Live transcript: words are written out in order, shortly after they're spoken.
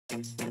Only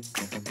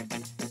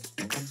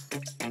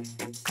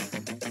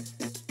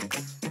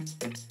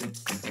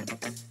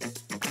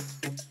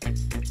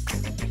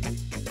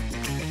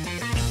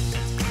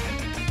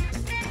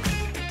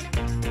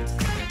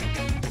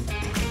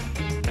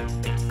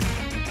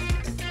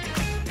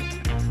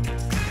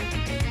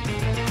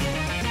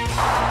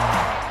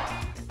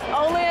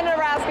in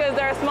Nebraska is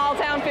there a small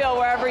town feel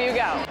wherever you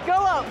go. Go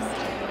Lopes!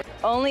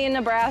 Only in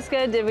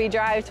Nebraska did we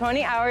drive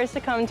 20 hours to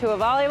come to a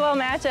volleyball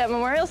match at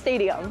Memorial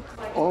Stadium.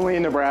 Only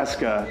in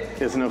Nebraska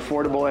is an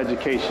affordable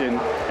education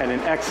and an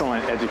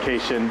excellent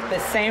education. The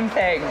same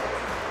thing.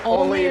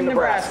 Only in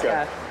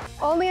Nebraska.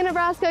 Only in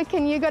Nebraska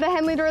can you go to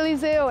Henley-Doorly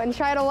Zoo and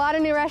try out a lot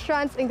of new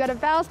restaurants and go to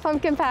Val's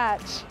Pumpkin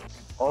Patch.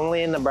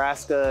 Only in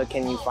Nebraska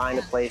can you find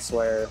a place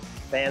where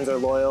fans are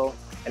loyal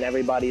and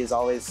everybody is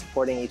always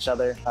supporting each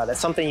other. That's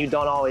something you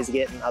don't always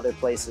get in other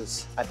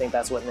places. I think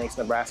that's what makes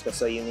Nebraska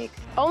so unique.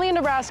 Only in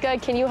Nebraska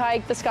can you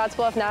hike the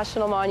Scottsbluff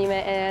National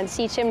Monument and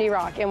see Chimney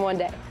Rock in one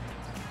day.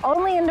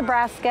 Only in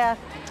Nebraska,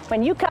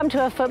 when you come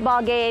to a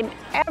football game,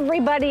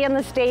 everybody in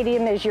the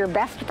stadium is your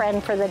best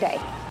friend for the day.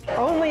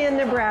 Only in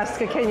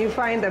Nebraska can you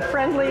find the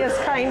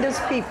friendliest,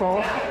 kindest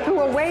people who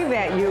will wave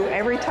at you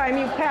every time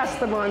you pass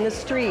them on the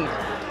street.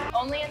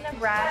 Only in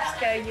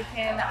Nebraska you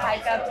can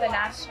hike up the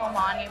National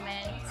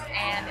Monument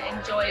and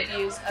enjoy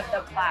views of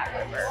the Platte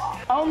River.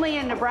 Only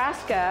in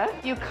Nebraska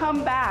you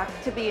come back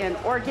to be an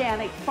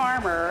organic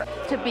farmer,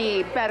 to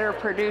be better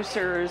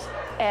producers,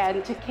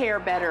 and to care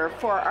better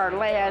for our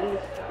land,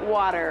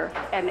 water,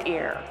 and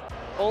air.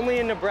 Only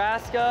in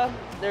Nebraska,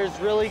 there's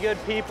really good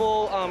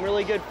people,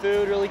 really good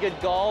food, really good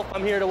golf.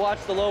 I'm here to watch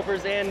the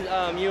Lopers and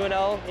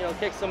UNL,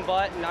 kick some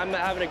butt, and I'm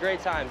having a great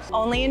time.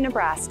 Only in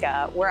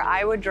Nebraska, where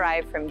I would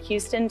drive from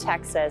Houston,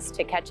 Texas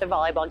to catch a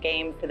volleyball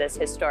game for this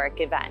historic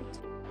event.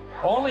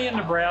 Only in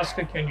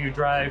Nebraska can you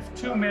drive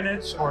 2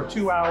 minutes or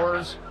 2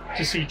 hours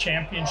to see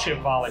championship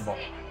volleyball.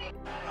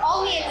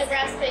 Only in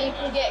Nebraska you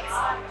can get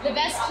the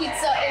best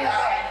pizza in the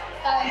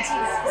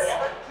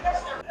world.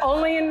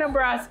 Only in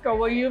Nebraska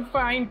will you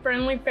find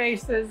friendly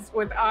faces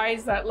with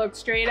eyes that look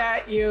straight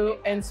at you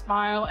and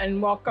smile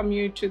and welcome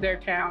you to their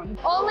town.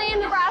 Only in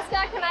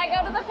Nebraska can I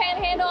go to the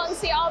Panhandle and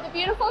see all the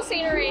beautiful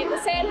scenery,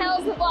 the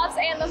sandhills, the bluffs,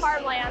 and the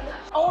farmland.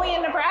 Only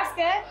in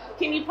Nebraska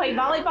can you play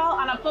volleyball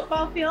on a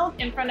football field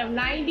in front of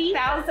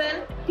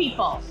 90,000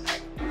 people.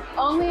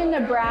 Only in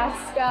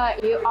Nebraska,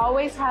 you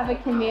always have a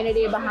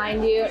community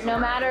behind you, no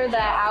matter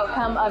the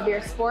outcome of your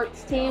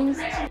sports teams.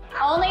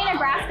 Only in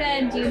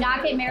Nebraska do you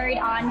not get married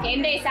on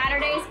game day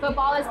Saturdays.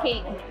 Football is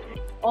king.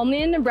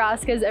 Only in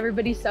Nebraska is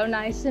everybody so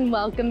nice and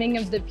welcoming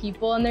of the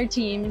people and their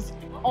teams.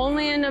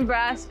 Only in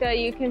Nebraska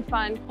you can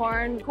find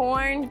corn,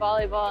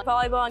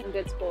 volleyball, and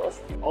good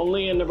schools.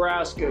 Only in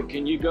Nebraska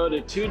can you go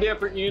to 2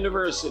 different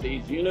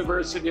universities,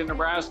 University of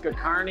Nebraska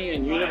Kearney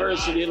and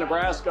University of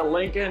Nebraska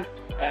Lincoln,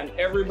 and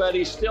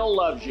everybody still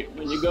loves you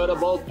when you go to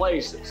both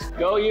places.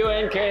 Go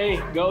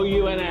UNK, go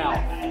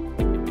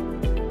UNL.